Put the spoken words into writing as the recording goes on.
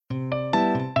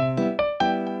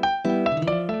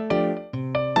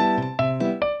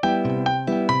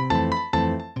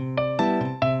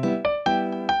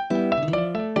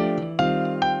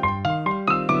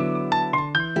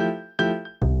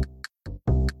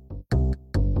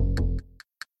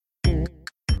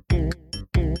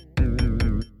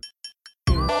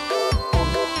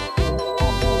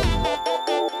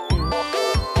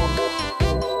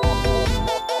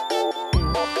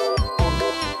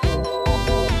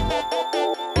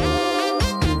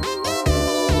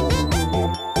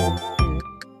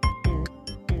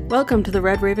Welcome to the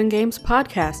Red Raven Games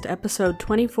Podcast, episode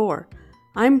 24.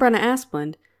 I'm Brenna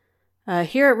Asplund.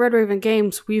 Here at Red Raven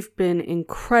Games, we've been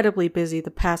incredibly busy the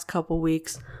past couple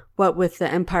weeks, what with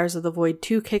the Empires of the Void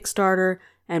 2 Kickstarter,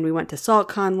 and we went to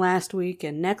SaltCon last week,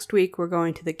 and next week we're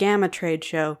going to the Gamma trade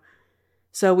show.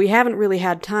 So we haven't really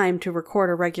had time to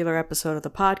record a regular episode of the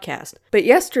podcast. But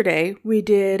yesterday, we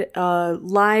did a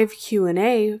live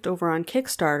Q&A over on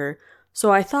Kickstarter,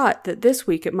 so I thought that this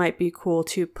week it might be cool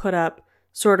to put up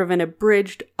sort of an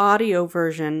abridged audio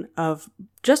version of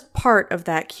just part of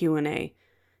that Q&A.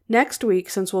 Next week,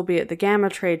 since we'll be at the Gamma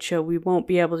trade show, we won't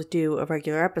be able to do a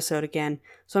regular episode again,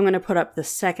 so I'm going to put up the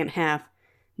second half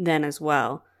then as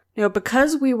well. Now,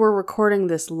 because we were recording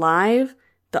this live,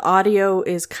 the audio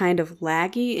is kind of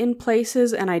laggy in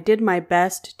places, and I did my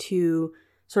best to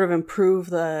sort of improve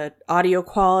the audio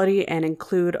quality and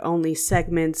include only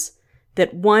segments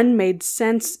that, one, made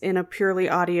sense in a purely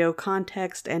audio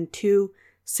context, and two,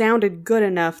 sounded good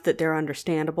enough that they're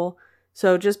understandable.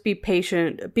 So just be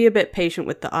patient, be a bit patient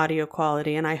with the audio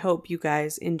quality, and I hope you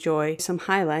guys enjoy some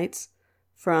highlights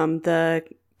from the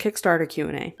Kickstarter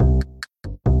Q&A.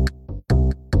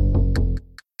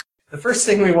 The first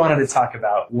thing we wanted to talk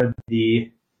about were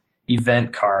the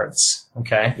event cards,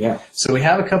 okay? Yeah. So we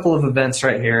have a couple of events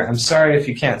right here. I'm sorry if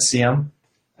you can't see them.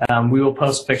 We will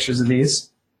post pictures of these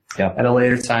at a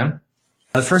later time.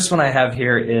 The first one I have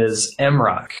here is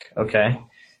MROC, okay?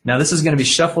 Now this is going to be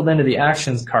shuffled into the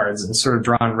actions cards and sort of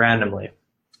drawn randomly.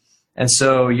 And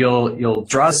so you'll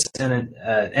draw this in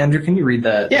Andrew, can you read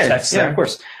the text there? Yeah, of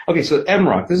course. Okay, so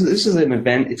MROC, this is an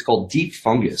event, it's called Deep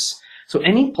Fungus. So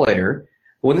any player,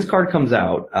 when this card comes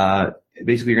out,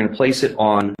 basically you're going to place it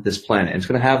on this planet. It's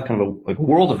going to have kind of a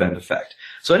world event effect.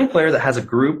 So any player that has a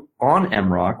group on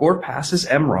MROC or passes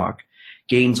MROC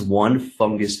gains one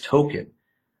fungus token.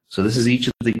 So this is each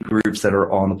of the groups that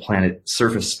are on the planet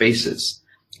surface spaces.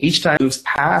 Each time it moves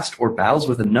past or battles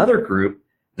with another group,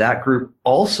 that group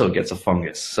also gets a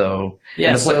fungus. So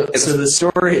So the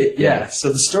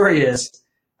story is,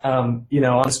 on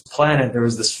this planet there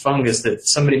was this fungus that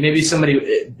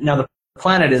now the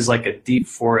planet is like a deep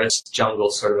forest jungle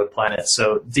sort of a planet.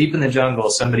 So deep in the jungle,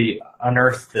 somebody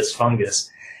unearthed this fungus,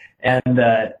 and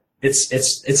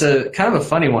it's a kind of a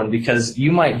funny one because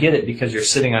you might get it because you're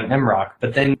sitting on MROC,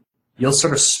 but then you'll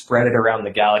sort of spread it around the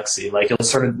galaxy. Like you'll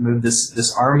sort of move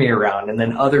this army around, and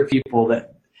then other people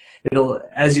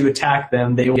as you attack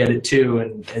them, they will get it too,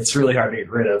 and it's really hard to get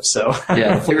rid of. So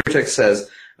yeah, the flavor text says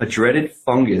a dreaded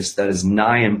fungus that is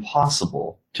nigh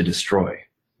impossible to destroy.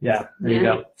 Yeah, there you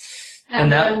go.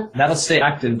 And that'll stay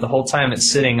active the whole time it's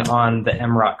sitting on the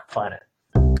MROC planet.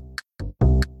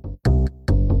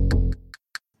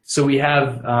 So we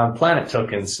have planet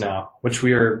tokens now, which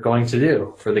we are going to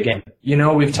do for the game.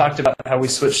 We've talked about how we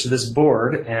switched to this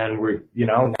board, and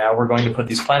now we're going to put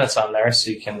these planets on there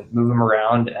so you can move them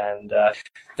around. And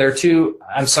there are two.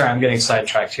 I'm sorry, I'm getting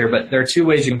sidetracked here, but there are two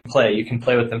ways you can play. You can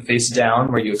play with them face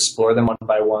down, where you explore them one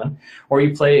by one, or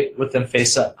you play with them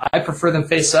face up. I prefer them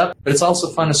face up, but it's also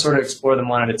fun to sort of explore them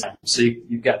one at a time. So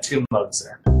you've got two modes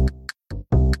there.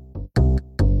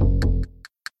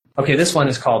 Okay, this one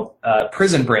is called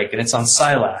Prison Break, and it's on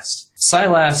Silast.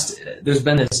 Silast, there's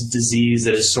been this disease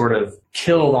that has sort of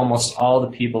killed almost all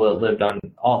the people that lived on,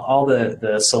 all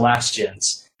the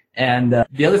Celastians. And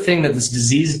the other thing that this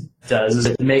disease does is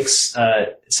it makes,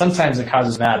 sometimes it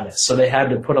causes madness. So they had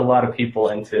to put a lot of people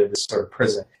into this sort of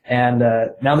prison. And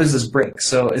now there's this break.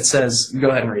 So it says, go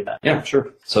ahead and read that. Yeah,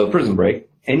 sure. So Prison Break,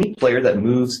 any player that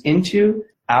moves into,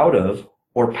 out of,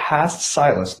 or past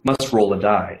Silas must roll a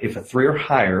die. If a 3 or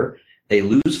higher, they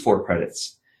lose 4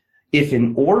 credits. If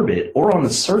in orbit or on the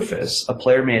surface, a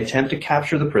player may attempt to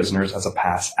capture the prisoners as a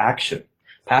pass action.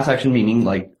 Pass action meaning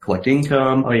like collect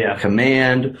income,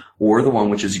 command, or the one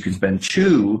which is you can spend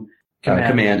 2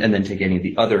 command and then take any of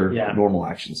the other normal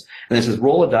actions. And it says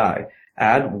roll a die.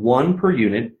 Add 1 per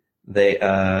unit they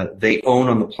own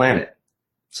on the planet.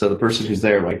 So the person who's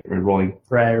there, like, rolling.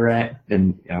 Right.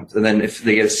 And then if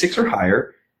they get a 6 or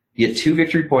higher, you get 2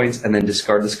 victory points and then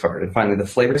discard this card. And finally, the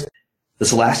flavor. The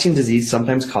Celastian disease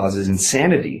sometimes causes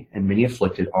insanity, and many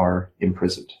afflicted are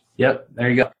imprisoned. Yep, there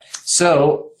you go.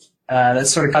 So that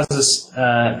sort of causes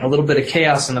a little bit of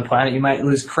chaos on the planet. You might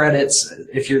lose credits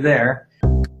if you're there.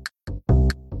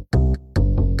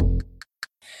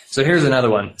 So here's another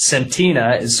one.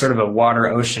 Sentina is sort of a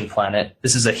water-ocean planet.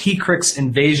 This is a Hecrix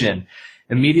invasion.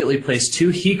 Immediately place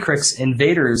 2 Hecrix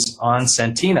invaders on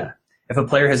Sentina. If a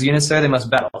player has units there, they must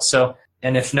battle.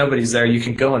 And if nobody's there, you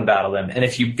can go and battle them. And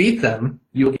if you beat them,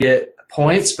 you'll get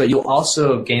points, but you'll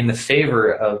also gain the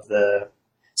favor of the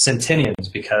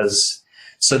Sentinians because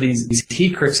So these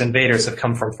Heatcrix invaders have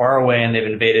come from far away, and they've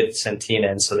invaded Sentina,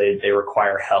 and so they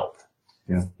require help.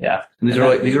 Yeah. Yeah. And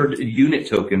these are unit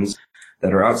tokens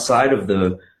that are outside of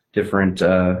the different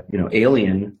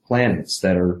alien planets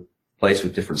that are placed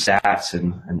with different stats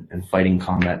and fighting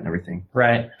combat and everything.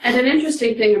 Right. And an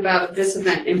interesting thing about this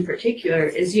event in particular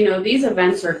is, these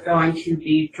events are going to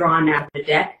be drawn out of the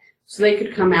deck, so they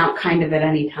could come out kind of at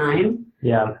any time.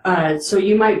 Yeah. So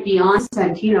you might be on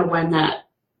Sentina when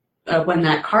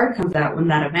that card comes out, when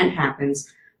that event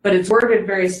happens, but it's worded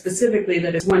very specifically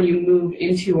that it's when you move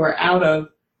into or out of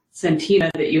Sentina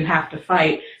that you have to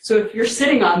fight. So if you're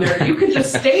sitting on there, you can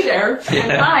just stay there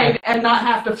and hide and not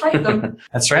have to fight them.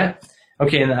 That's right.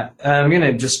 Okay, and I'm going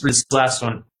to just read this last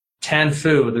one.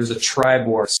 Tanfu, there's a tribe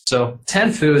war. So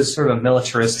Tanfu is sort of a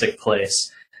militaristic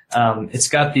place. It's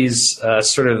got these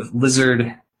sort of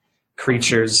lizard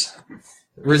creatures,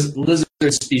 lizard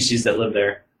species that live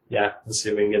there. Yeah, let's see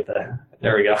if we can get that.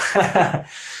 There we go.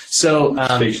 So,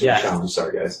 I'm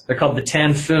sorry, guys. They're called the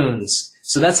Tanfoons.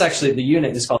 So that's actually, the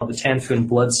unit is called the Tanfoon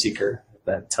Bloodseeker, if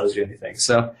that tells you anything.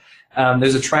 So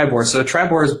there's a tribe war. So a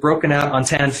tribe war is broken out on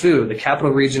Tanfu. The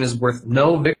capital region is worth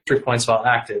no victory points while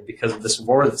active because of this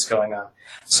war that's going on.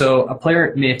 So a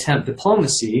player may attempt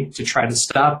diplomacy to try to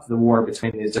stop the war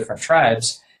between these different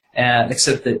tribes,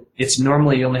 except that it's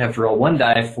normally you only have to roll 1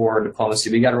 die for diplomacy,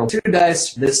 but you got to roll 2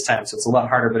 dice this time, so it's a lot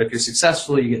harder. But if you're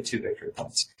successful, you get 2 victory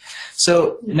points.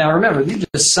 So now remember, these are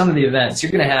just some of the events.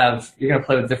 You're gonna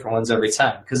play with different ones every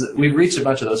time because we've reached a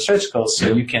bunch of those stretch goals,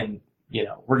 so you can.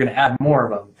 We're going to add more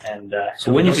of them, and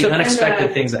so when you see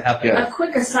unexpected things that happen. A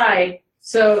quick aside.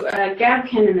 So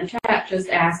Gabkin in the chat just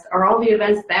asked, "Are all the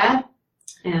events bad?"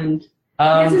 And the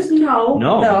answer is no.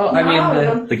 No. I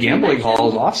mean the gambling hall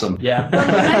is awesome. Yeah.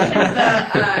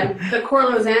 The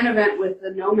Corlozan event with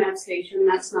the Nomad Station,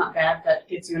 that's not bad. That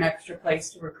gives you an extra place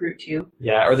to recruit to.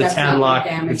 Yeah, or the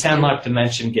Tanlock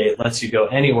Dimension Gate lets you go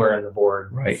anywhere in the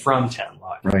board from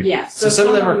Tanlock. Right. Yeah. So some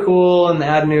of them are cool and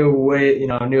add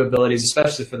new abilities,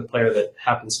 especially for the player that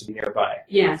happens to be nearby.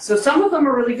 Yeah. So some of them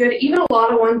are really good. Even a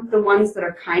lot of the ones that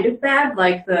are kind of bad,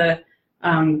 like the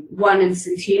one in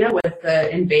Sentina with the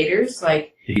invaders,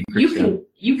 like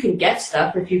you can get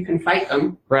stuff if you can fight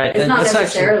them. Right. It's not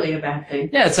necessarily a bad thing.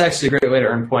 Yeah, it's actually a great way to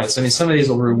earn points. I mean, some of these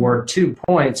will reward 2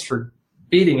 points for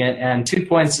beating it, and 2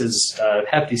 points is a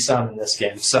hefty sum in this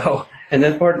game. So. And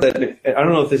that part that I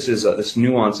don't know if this is this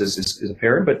nuance is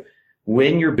apparent, but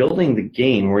when you're building the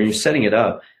game, when you're setting it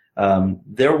up,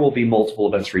 there will be multiple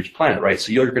events for each planet, right?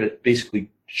 So you're going to basically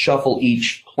shuffle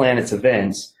each planet's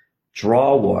events,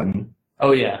 draw one.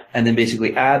 Oh, yeah. And then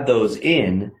basically add those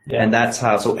in, and that's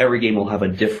how, so every game will have a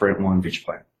different one for each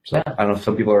planet. So I don't know if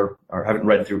some people haven't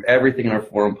read through everything in our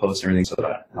forum posts and everything, so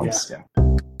that helps.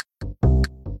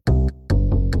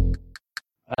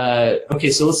 Okay,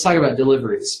 so let's talk about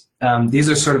deliveries. These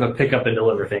are sort of a pick up and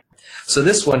deliver thing. So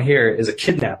this one here is a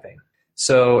kidnapping.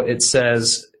 So it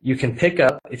says you can pick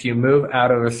up, if you move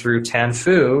out of or through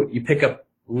Tanfu, you pick up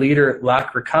leader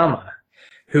Lakrikama,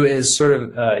 who is sort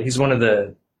of, he's one of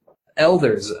the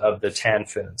elders of the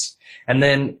Tanfoons. And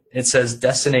then it says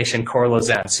destination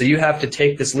Corlozan. So you have to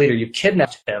take this leader, you've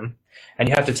kidnapped him, and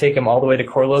you have to take him all the way to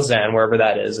Corlozan, wherever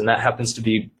that is, and that happens to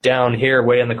be down here,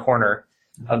 way in the corner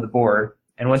of the board.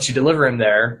 And once you deliver him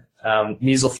there,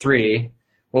 Measle 3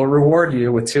 will reward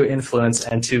you with 2 influence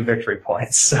and 2 victory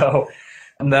points. So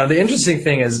now the interesting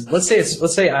thing is, let's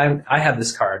say I have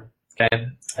this card, okay,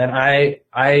 and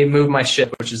I move my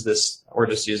ship, which is this. We're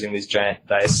just using these giant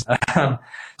dice.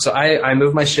 So I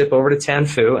move my ship over to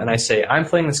Tanfu, and I say, I'm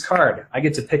playing this card. I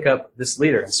get to pick up this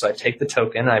leader. And so I take the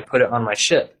token, and I put it on my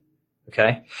ship.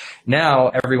 Okay? Now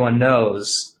everyone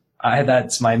knows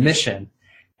that's my mission.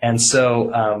 And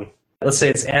so let's say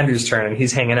it's Andrew's turn, and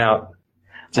he's hanging out.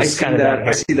 I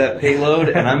see that payload,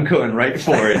 and I'm going right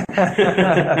for it.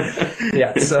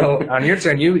 Yeah, so on your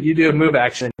turn, you do a move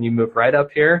action, and you move right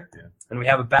up here, and we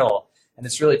have a battle. And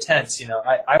it's really tense.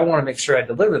 I want to make sure I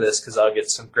deliver this because I'll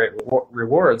get some great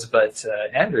rewards, but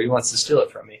Andrew, he wants to steal it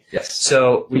from me. Yes.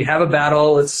 So we have a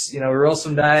battle. We roll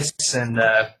some dice, and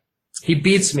he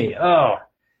beats me. Oh.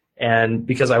 And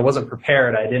because I wasn't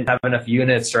prepared, I didn't have enough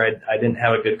units, or I didn't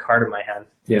have a good card in my hand.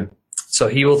 Yeah. So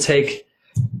he will take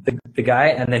the guy,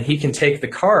 and then he can take the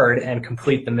card and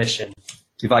complete the mission.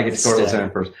 If I get to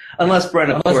Corlozan first. Unless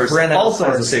Brenna, of course, also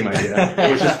has the same idea,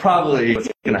 which is probably what's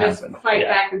going to happen. Just fight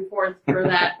back and forth for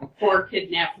that poor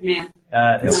kidnapped man.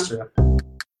 That's true.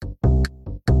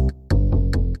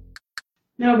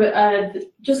 No, but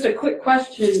just a quick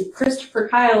question. Christopher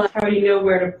Kyle, how do you know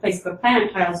where to place the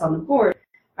planet tiles on the board?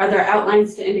 Are there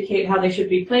outlines to indicate how they should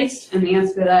be placed? And the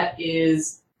answer to that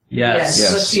is yes.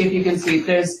 Yes. Let's see if you can see.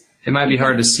 It might be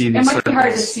hard to see these It might be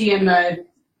hard to circles. see in the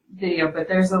video, but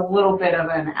there's a little bit of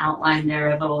an outline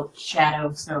there, a little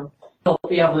shadow, so you'll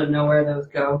be able to know where those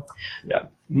go. Yeah.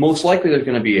 Most likely there's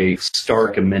going to be a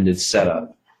stark amended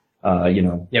setup.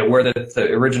 Yeah, where the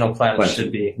original planet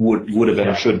should be. Would have been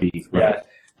or should be. Right? Yeah.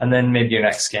 And then maybe your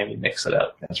next game you mix it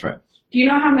up. That's right. Do you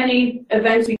know how many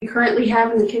events we currently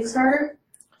have in the Kickstarter?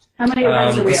 How many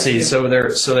events are we Let's up see. to? So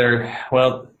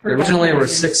originally there were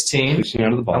 16, 16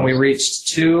 out of the box. and we reached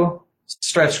 2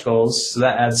 stretch goals, so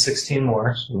that adds 16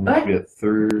 more. So we should be at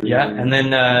 30. Yeah, and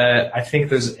then I think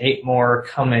there's 8 more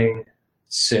coming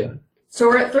soon. So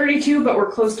we're at 32, but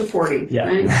we're close to 40. Yeah,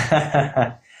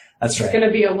 Right? that's It's right. going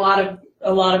to be a lot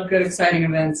of good, exciting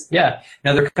events. Yeah.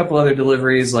 Now there are a couple other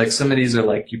deliveries. Like some of these are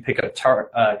like you pick up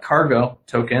cargo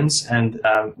tokens, and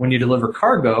when you deliver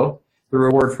cargo, the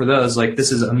reward for those, like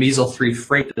this is a Measle 3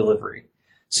 freight delivery.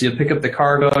 So you'll pick up the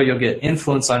cargo, you'll get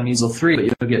influence on Measle 3, but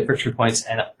you'll get victory points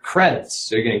and credits.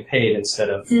 So you're getting paid instead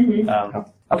of.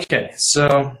 Okay,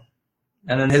 so.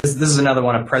 And then this is another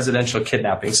one of presidential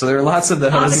kidnapping. So there are lots of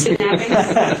those. Lots of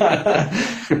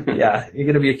kidnapping. Yeah, you're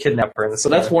going to be a kidnapper. In this So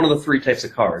that's one of the 3 types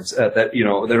of cards that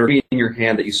are in your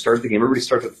hand that you start the game. Everybody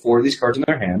starts with 4 of these cards in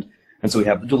their hand, and so we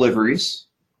have the deliveries.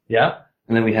 Yeah.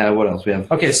 And then we have what else? We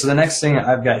have Okay, so the next thing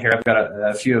I've got here, I've got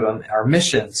a few of them, are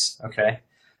missions. Okay,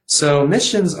 so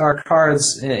missions are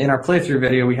cards. In our playthrough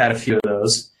video, we had a few of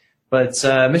those, but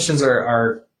missions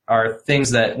are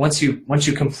things that once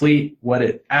you complete what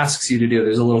it asks you to do,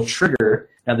 there's a little trigger.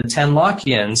 Now the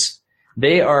Tenlockians,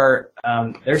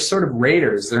 they're sort of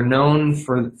raiders. They're known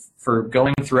for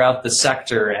going throughout the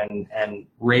sector and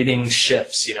raiding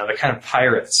ships. You know, they're kind of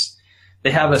pirates.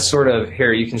 They have a sort of,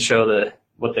 here you can show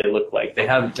what they look like. They're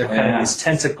kind of these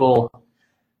tentacle.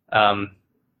 I'm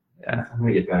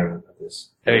gonna get better at this.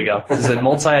 There you go. This is a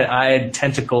multi-eyed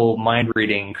tentacle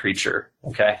mind-reading creature.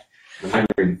 Okay. The mind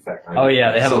reading effect. Right? Oh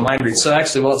yeah, they have a mind read. Cool. So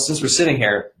actually, well, since we're sitting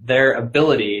here, their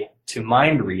ability to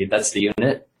mind read, that's the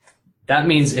unit. That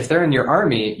means if they're in your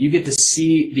army, you get to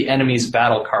see the enemy's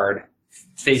battle card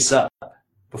face up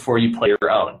before you play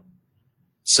your own.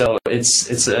 So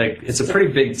it's a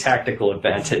pretty big tactical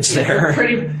advantage there.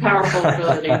 Pretty powerful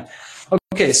ability.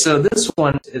 Okay, so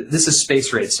this is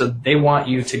space raid. So they want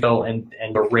you to go and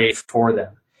raid for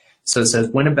them. So it says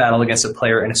win a battle against a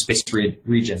player in a space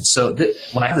region. So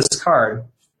when I have this card,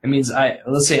 it means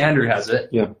let's say Andrew has it.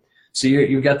 Yeah. So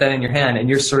you've got that in your hand, and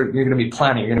you're going to be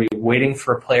planning. You're going to be waiting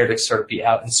for a player to sort of be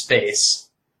out in space,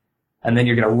 and then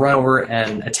you're going to run over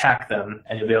and attack them,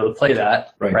 and you'll be able to play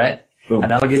that, right? Boom.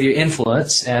 And that'll give you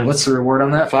influence. And what's the reward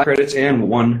on that? 5 credits and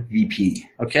 1 VP.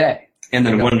 Okay. And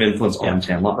then 1 influence on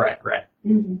Tenlock. Right.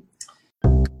 Mm-hmm.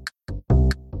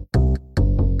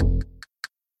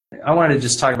 I wanted to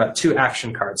just talk about 2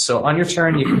 action cards. So on your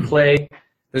turn, you can play.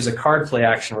 There's a card play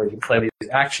action where you can play these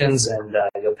actions, and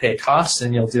you'll pay a cost,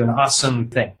 and you'll do an awesome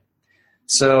thing.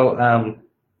 So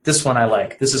this one I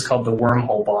like. This is called the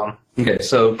Wormhole Bomb. Okay,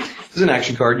 so this is an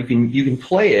action card. You can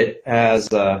play it as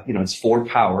it's 4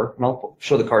 power, and I'll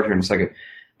show the card here in a second.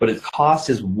 But its cost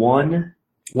is one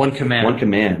command. 1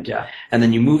 command. Yeah. And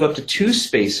then you move up to 2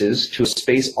 spaces to a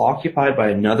space occupied by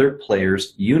another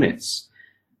player's units.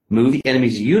 Move the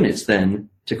enemy's units then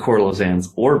to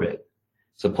Corlozan's orbit.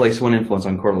 So place 1 influence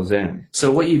on Corlozan.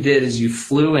 So what you did is you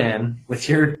flew in with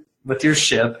your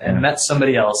ship and met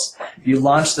somebody else. You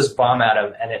launched this bomb at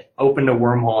him, and it opened a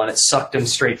wormhole, and it sucked him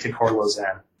straight to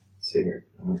Corlozan. See here.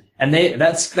 And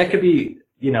that could be,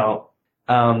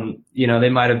 they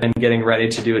might have been getting ready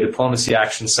to do a diplomacy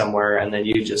action somewhere, and then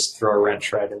you just throw a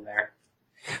wrench right in there.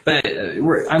 But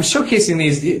I'm showcasing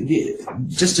these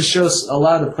just to show a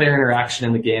lot of the player interaction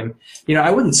in the game. I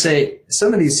wouldn't say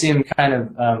some of these seem kind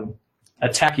of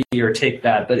attacky or take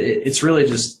that, but it's really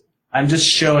just I'm just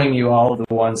showing you all of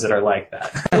the ones that are like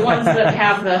that. The ones that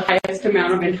have the highest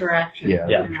amount of interaction.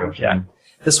 Yeah.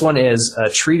 This one is a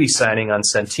treaty signing on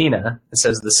Sentina. It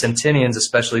says the Sentinians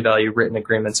especially value written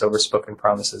agreements over spoken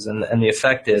promises, and the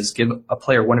effect is give a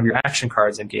player 1 of your action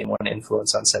cards and gain 1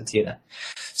 influence on Sentina.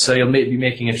 So you'll be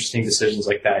making interesting decisions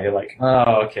like that. You're like,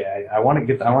 oh, okay, I want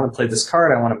to play this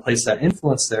card. I want to place that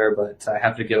influence there, but I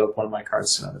have to give up 1 of my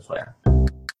cards to another player.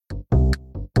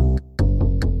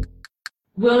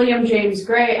 William James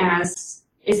Gray asks,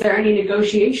 is there any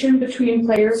negotiation between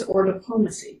players or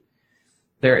diplomacy?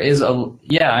 There is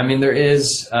there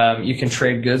is. You can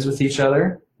trade goods with each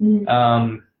other.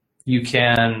 Mm-hmm. You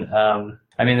can.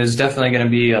 There's definitely going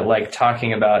to be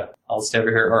talking about, I'll stay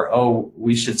over here, or, oh,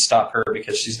 we should stop her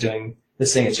because she's doing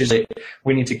this thing. It's usually,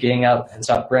 we need to gang up and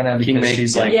stop Brenna because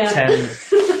she's 10.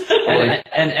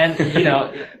 And you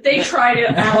know, They try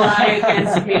to ally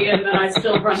against me, and then I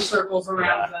still run circles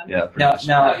around them. Yeah. now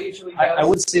How it usually goes. I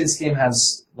would say this game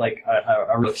has like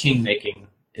a real king making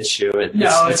issue.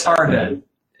 It's hard to,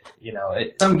 you know,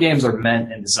 some games are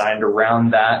meant and designed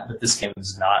around that, but this game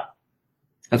is not.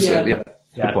 That's Yeah. it. Yeah.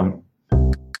 Yeah. Good point.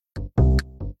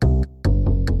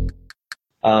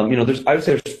 You know, I would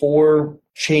say there's 4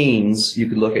 chains you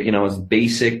could look at, you know, as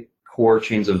basic core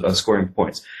chains of scoring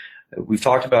points. We've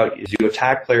talked about as you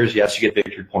attack players, yes, you get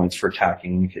victory points for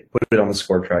attacking. You can put it on the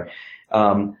score track.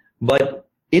 But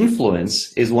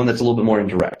influence is one that's a little bit more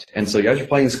indirect. And so as you're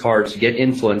playing these cards, you get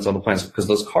influence on the planets because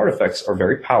those card effects are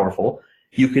very powerful.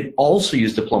 You could also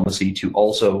use diplomacy to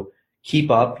also keep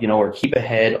up, you know, or keep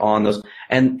ahead on those.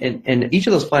 And each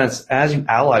of those planets, as you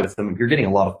ally with them, you're getting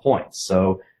a lot of points.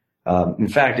 So, in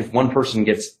fact, if one person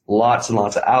gets lots and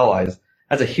lots of allies,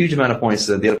 that's a huge amount of points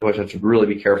that the other players have to really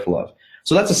be careful of.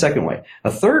 So that's the second way.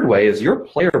 A third way is your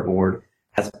player board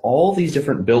has all these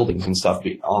different buildings and stuff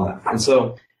on that. And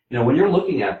so, you know, when you're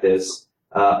looking at this,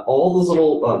 all those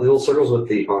little circles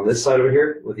on this side over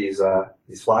here with these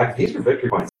flags, these are victory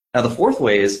points. Now the fourth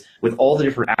way is with all the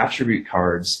different attribute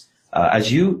cards,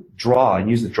 as you draw and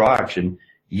use the draw action,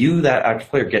 that active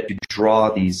player get to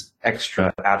draw these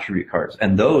extra attribute cards.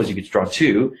 And those you get to draw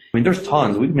 2. I mean, there's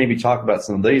tons. We can maybe talk about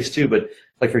some of these too, but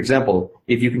like, for example,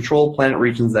 if you control planet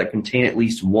regions that contain at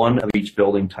least one of each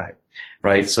building type,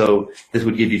 right? So this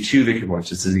would give you 2 victory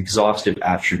points. It's an exhaustive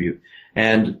attribute.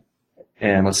 And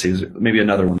let's see, there's maybe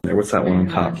another one there. What's that one on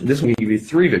top? This one will give you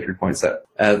 3 victory points. That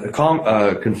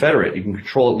Confederate, you can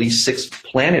control at least 6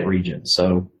 planet regions.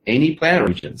 So any planet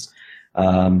regions.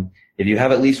 If you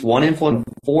have at least 1 influence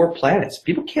on 4 planets,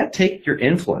 people can't take your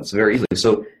influence very easily.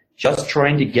 So just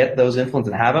trying to get those influence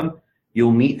and have them,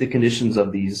 you'll meet the conditions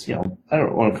of these, you know, I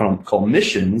don't want to call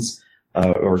missions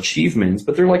or achievements,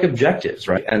 but they're like objectives,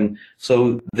 right? And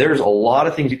so there's a lot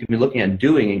of things you can be looking at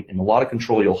doing and a lot of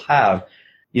control you'll have.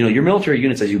 You know, your military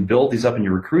units, as you build these up and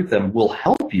you recruit them, will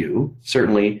help you,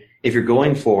 certainly, if you're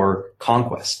going for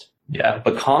conquest. Yeah.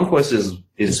 But conquest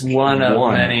is one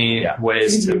of many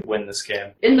ways to win this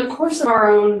game. In the course of our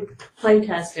own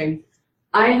playtesting,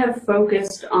 I have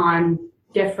focused on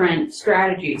different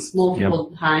strategies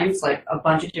multiple times, like a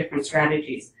bunch of different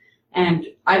strategies. And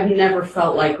I've never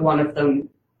felt like one of them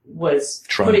was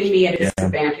putting me at a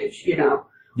disadvantage, you know,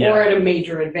 or at a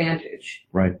major advantage.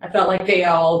 Right. I felt like they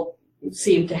all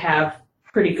seemed to have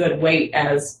pretty good weight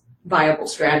as viable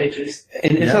strategies.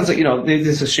 And it sounds like, you know, this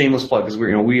is a shameless plug because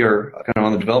we are kind of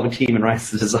on the development team and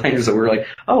Ryan's the designer, so we're like,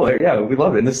 oh yeah, we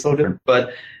love it, and this is so different.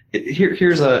 But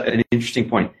here's an interesting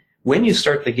point. When you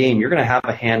start the game, you're going to have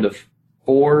a hand of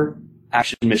 4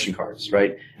 action mission cards,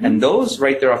 right? And those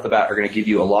right there off the bat are going to give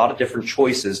you a lot of different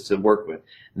choices to work with.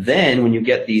 Then when you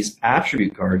get these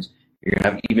attribute cards, you're going to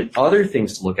have even other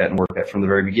things to look at and work at from the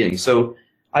very beginning. So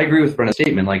I agree with Brenna's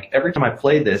statement. Like, every time I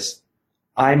play this,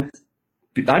 I'm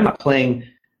not playing.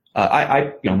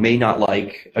 I may not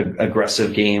like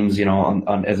aggressive games, you know,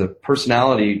 on as a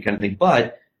personality kind of thing,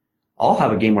 but I'll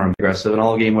have a game where I'm aggressive and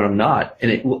I'll have a game where I'm not,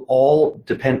 and it will all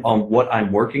depend on what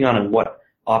I'm working on and what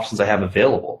options I have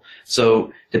available.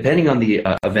 So depending on the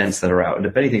events that are out and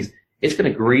depending on things, it's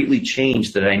going to greatly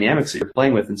change the dynamics that you're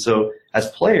playing with. And so as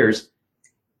players,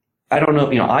 I don't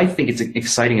know, you know, I think it's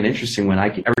exciting and interesting when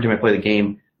every time I play the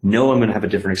game, know I'm going to have a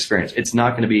different experience. It's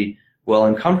not going to be, well,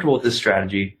 I'm comfortable with this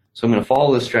strategy, so I'm going to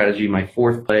follow this strategy, my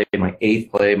 4th play, my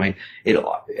 8th play,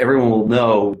 everyone will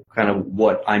know kind of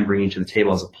what I'm bringing to the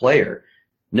table as a player.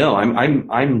 No,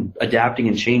 I'm adapting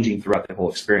and changing throughout the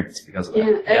whole experience because of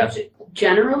that. Yeah.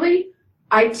 Generally,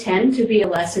 I tend to be a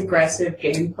less aggressive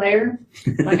game player.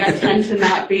 Like, I tend to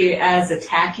not be as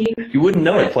attacking. You wouldn't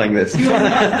know it playing this.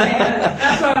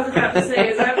 That's what I was about to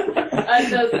say. Is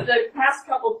the past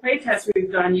couple playtests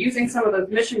we've done, using some of those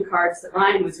mission cards that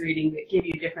Ryan was reading that give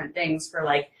you different things for,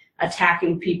 like,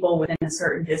 attacking people within a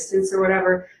certain distance or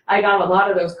whatever, I got a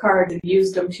lot of those cards and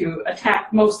used them to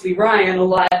attack mostly Ryan a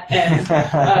lot and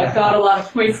got a lot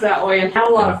of points that way and had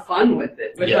a lot of fun with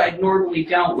it, which I normally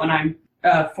don't when I'm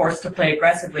forced to play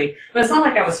aggressively. But it's not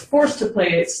like I was forced to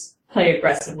play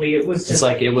aggressively. It was just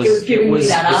it was giving me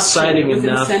that exciting option.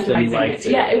 enough that you incentivizing liked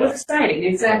it. Yeah, it was exciting,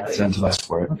 exactly. Incentivized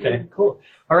for it. Okay, cool.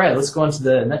 All right, let's go on to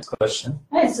the next question.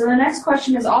 Okay, so the next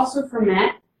question is also from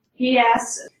Matt. He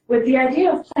asks, with the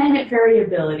idea of planet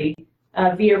variability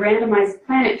via randomized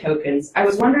planet tokens, I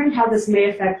was wondering how this may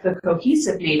affect the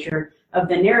cohesive nature of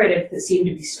the narrative that seemed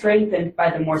to be strengthened by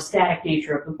the more static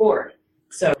nature of the board.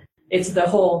 So it's the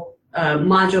whole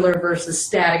modular versus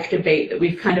static debate that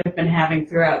we've kind of been having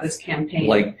throughout this campaign.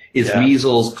 Like, is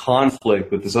Weasel's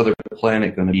conflict with this other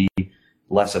planet going to be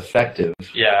less effective.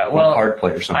 Yeah, than well, hard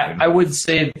play or something. I would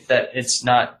say that it's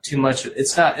not too much.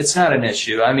 It's not an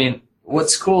issue. I mean,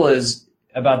 what's cool is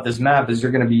about this map is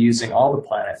you're going to be using all the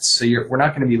planets, so we're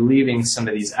not going to be leaving some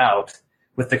of these out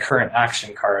with the current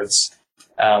action cards.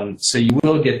 So you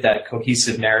will get that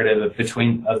cohesive narrative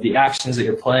of the actions that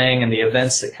you're playing and the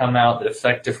events that come out that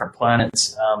affect different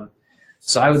planets.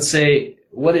 So I would say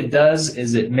what it does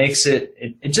is it makes it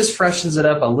just freshens it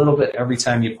up a little bit every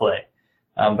time you play.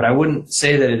 But I wouldn't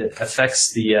say that it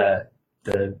affects the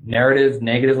narrative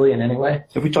negatively in any way.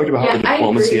 Have we talked about how the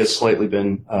diplomacy has slightly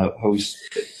been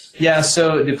Yeah,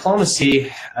 so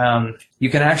diplomacy, you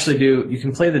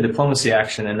can play the diplomacy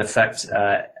action and affect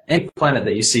any planet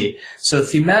that you see. So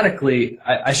thematically,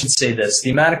 I should say this,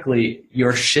 thematically,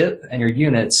 your ship and your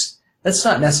units, that's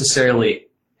not necessarily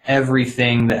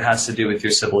everything that has to do with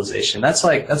your civilization. That's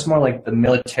more like the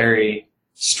military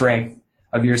strength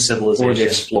of your civilization. Or the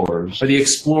explorers. Or the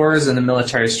explorers and the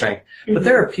military strength. Mm-hmm. But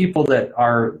there are people that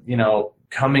are,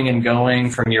 coming and going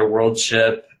from your world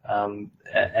ship,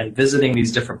 and visiting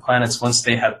these different planets once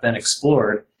they have been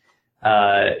explored.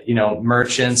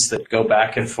 Merchants that go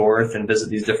back and forth and visit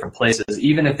these different places,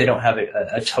 even if they don't have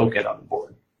a token on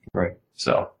board. Right.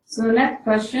 So the next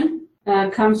question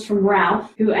comes from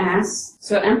Ralph, who asks,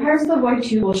 so Empires of the Void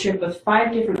 2 will ship with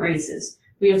 5 different races.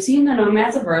 We have seen the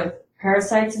Nomads of Earth,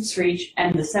 Parasites of Screech,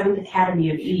 and the 7th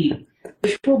Academy of Eve,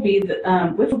 which will be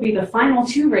the final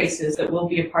 2 races that will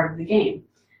be a part of the game.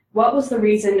 What was the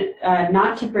reason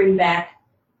not to bring back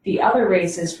the other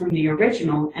races from the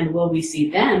original, and will we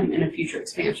see them in a future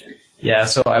expansion? Yeah,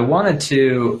 so I wanted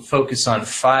to focus on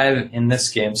 5 in this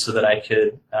game so that I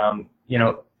could,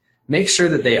 make sure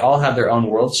that they all have their own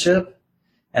world ship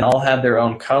and all have their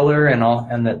own color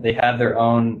and that they have their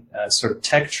own sort of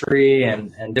tech tree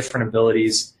and different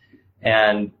abilities.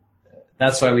 And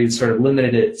that's why we sort of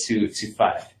limited it to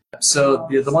 5. So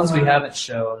the ones we haven't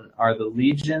shown are the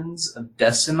Legions of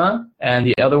Decima, and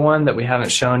the other one that we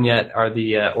haven't shown yet are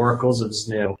the Oracles of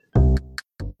Znu.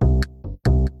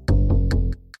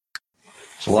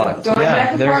 It's a lot. Going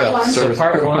back to part 1. So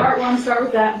part 1. Part 1, start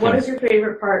with that. What is your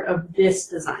favorite part of this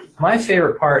design? My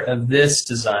favorite part of this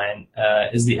design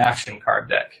is the action card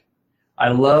deck. I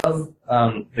love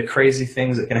the crazy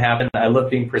things that can happen. I love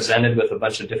being presented with a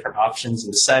bunch of different options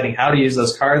and deciding how to use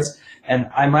those cards. And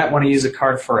I might want to use a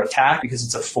card for attack because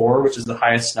it's a 4, which is the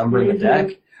highest number in the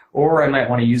deck. Or I might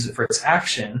want to use it for its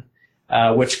action,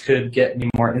 which could get me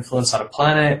more influence on a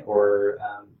planet or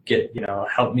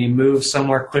help me move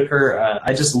somewhere quicker.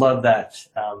 I just love that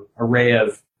array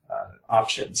of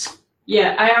options.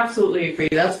 Yeah, I absolutely agree.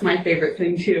 That's my favorite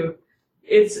thing too.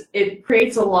 It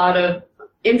creates a lot of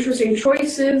interesting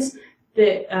choices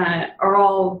that are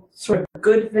all sort of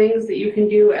good things that you can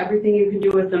do. Everything you can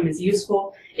do with them is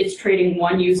useful. It's trading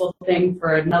one useful thing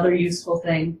for another useful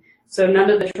thing. So none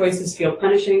of the choices feel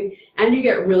punishing. And you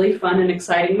get really fun and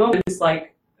exciting moments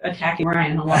like attacking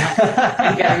Ryan a lot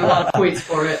and getting a lot of points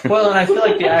for it. Well, and I feel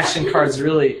like the action cards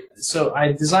really... So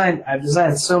I've designed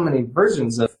so many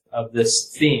versions of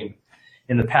this theme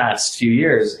in the past few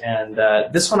years. And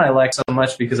this one I like so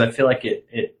much because I feel like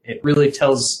it really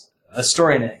tells a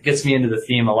story and it gets me into the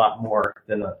theme a lot more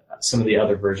than some of the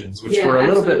other versions, which were a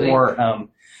little bit more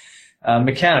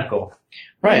mechanical.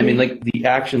 Right. I mean, like the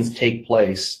actions take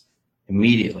place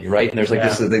immediately, right? And there's like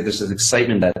this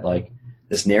excitement that like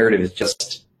this narrative is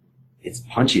just it's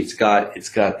punchy. It's got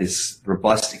this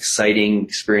robust, exciting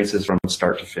experiences from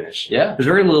start to finish. Yeah. There's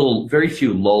very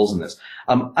few lulls in this.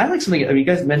 I like something. I mean, you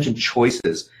guys mentioned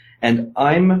choices, and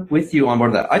I'm with you on board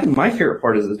of that. I think my favorite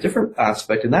part is a different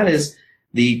aspect, and that is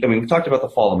we talked about the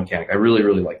follow mechanic. I really,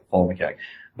 really like the follow mechanic,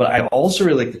 but I also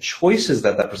really like the choices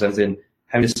that presents in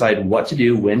having to decide what to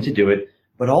do, when to do it,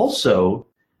 but also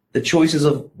the choices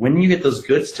of when you get those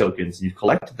goods tokens and you've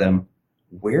collected them,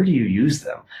 where do you use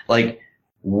them? Like,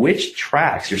 which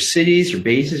tracks, your cities, your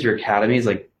bases, your academies,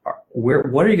 like,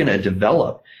 what are you going to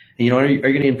develop? And, are you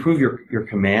going to improve your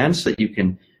command so that you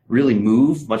can really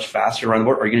move much faster around the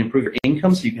board? Are you going to improve your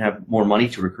income so you can have more money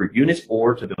to recruit units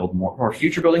or to build more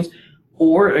future buildings?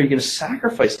 Or are you going to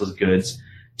sacrifice those goods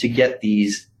to get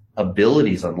these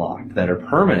abilities unlocked that are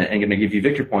permanent and going to give you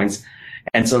victory points?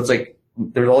 And so it's like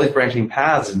there's all these branching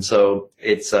paths, and so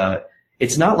it's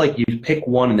not like you pick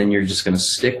one and then you're just going to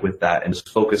stick with that and just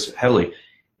focus heavily.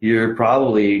 You're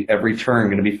probably every turn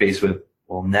going to be faced with,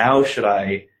 well, now should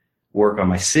I work on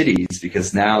my cities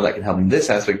because now that can help me in this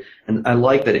aspect. And I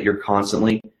like that you're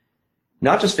constantly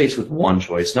not just faced with one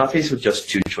choice, not faced with just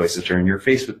 2 choices a turn. You're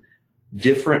faced with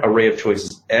different array of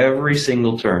choices every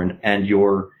single turn, and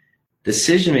your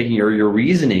decision making or your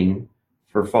reasoning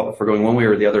for going one way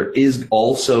or the other is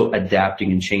also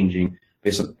adapting and changing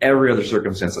based on every other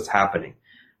circumstance that's happening.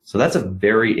 So that's a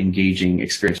very engaging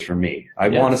experience for me. I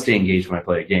want to stay engaged when I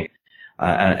play a game.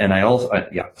 And I also,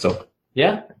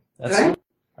 Yeah, that's All right.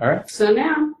 All right. So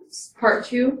now, part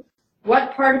 2.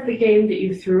 What part of the game that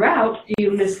you threw out do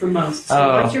you miss the most?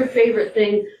 So what's your favorite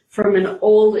thing from an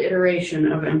old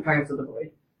iteration of Empires of the Void?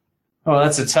 Oh,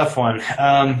 that's a tough one.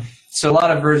 So a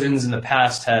lot of versions in the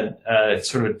past had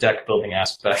sort of deck building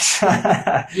aspects.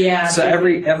 Yeah. So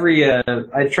every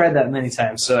I tried that many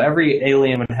times. So every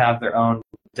alien would have their own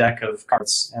deck of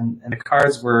cards, and the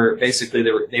cards were basically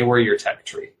they were your tech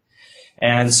tree.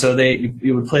 And so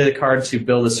you would play the card to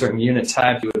build a certain unit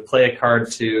type. You would play a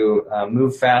card to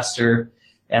move faster,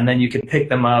 and then you could pick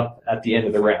them up at the end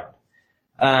of the round.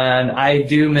 And I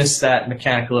do miss that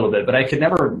mechanic a little bit, but I could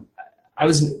never.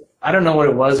 I don't know what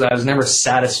it was, but I was never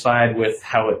satisfied with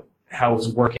how it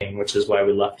was working, which is why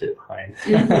we left it behind.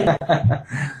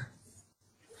 Mm-hmm.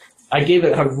 I gave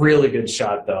it a really good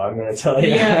shot, though. I'm going to tell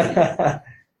you. Yeah,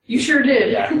 you sure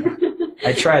did. Yeah,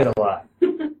 I tried a lot.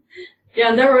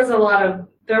 Yeah, there was a lot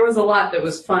that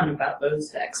was fun about those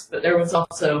decks, but there was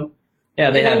also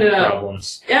they had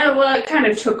problems. Yeah, well, it kind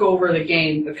of took over the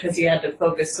game because you had to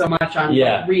focus so much on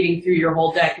like, reading through your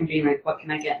whole deck and being like, what can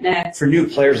I get next? For new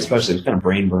players, especially, it's kind of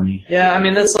brain burning. Yeah, I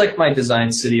mean that's like my design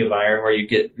City of Iron, where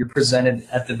you're presented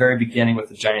at the very beginning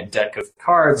with a giant deck of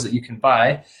cards that you can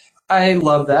buy. I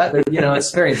love that. But,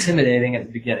 it's very intimidating at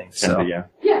the beginning. So yeah,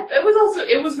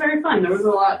 it was very fun. There was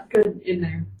a lot good in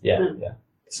there. Yeah.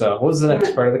 So what was the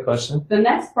next part of the question? The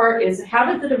next part is,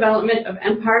 how did the development of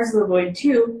Empires of the Void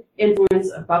 2 influence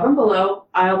Above and Below,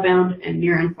 Islebound, and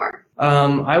Near and Far?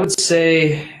 I would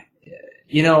say,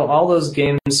 all those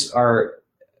games are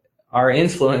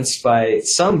influenced by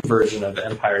some version of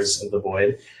Empires of the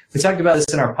Void. We talked about this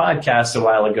in our podcast a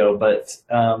while ago, but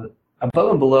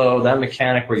Above and Below, that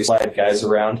mechanic where you slide guys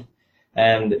around,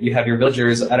 and you have your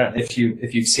villagers. I don't know if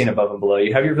you've seen Above and Below.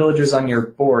 You have your villagers on your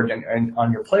board and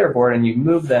on your player board, and you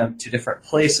move them to different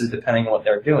places depending on what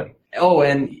they're doing. Oh,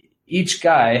 and each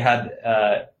guy has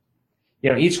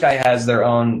their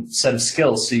own set of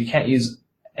skills, so you can't use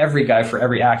every guy for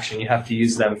every action. You have to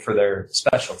use them for their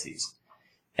specialties.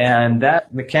 And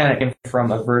that mechanic came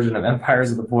from a version of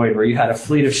Empires of the Void where you had a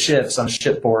fleet of ships on a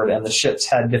shipboard, and the ships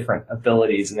had different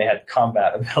abilities, and they had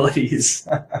combat abilities.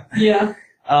 Yeah.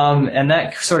 And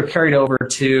that sort of carried over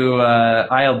to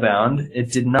Islebound.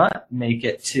 It did not make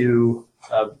it to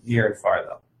Near and Far,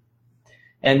 though.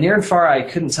 And Near and Far, I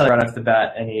couldn't tell you right off the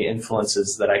bat any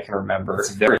influences that I can remember.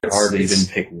 It's very hard to even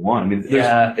pick one. I mean,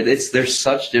 there's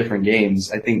such different games.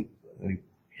 I think,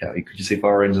 could you say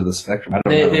far ends of the spectrum? I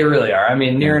don't know. They really are. I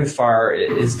mean, Near and Far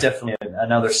is definitely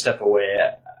another step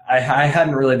away. I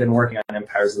hadn't really been working on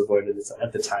Empires of the Void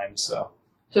at the time, so.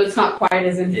 So it's not quite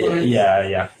as influenced.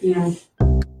 Yeah.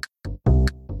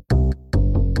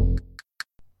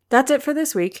 That's it for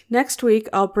this week. Next week,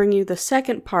 I'll bring you the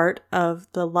second part of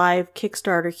the live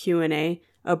Kickstarter Q&A,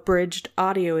 abridged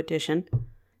audio edition.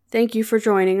 Thank you for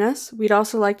joining us. We'd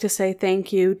also like to say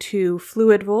thank you to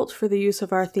Fluid Volt for the use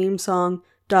of our theme song,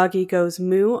 Doggy Goes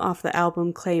Moo, off the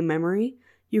album Clay Memory.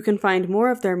 You can find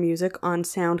more of their music on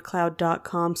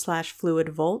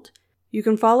soundcloud.com/fluidvolt. You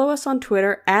can follow us on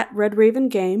Twitter at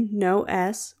RedRavenGame, no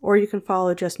S, or you can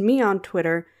follow just me on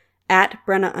Twitter at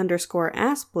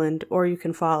Brenna_Asplund, or you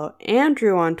can follow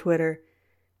Andrew on Twitter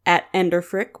at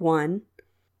Enderfrick1.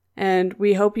 And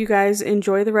we hope you guys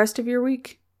enjoy the rest of your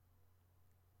week.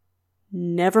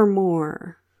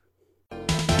 Nevermore.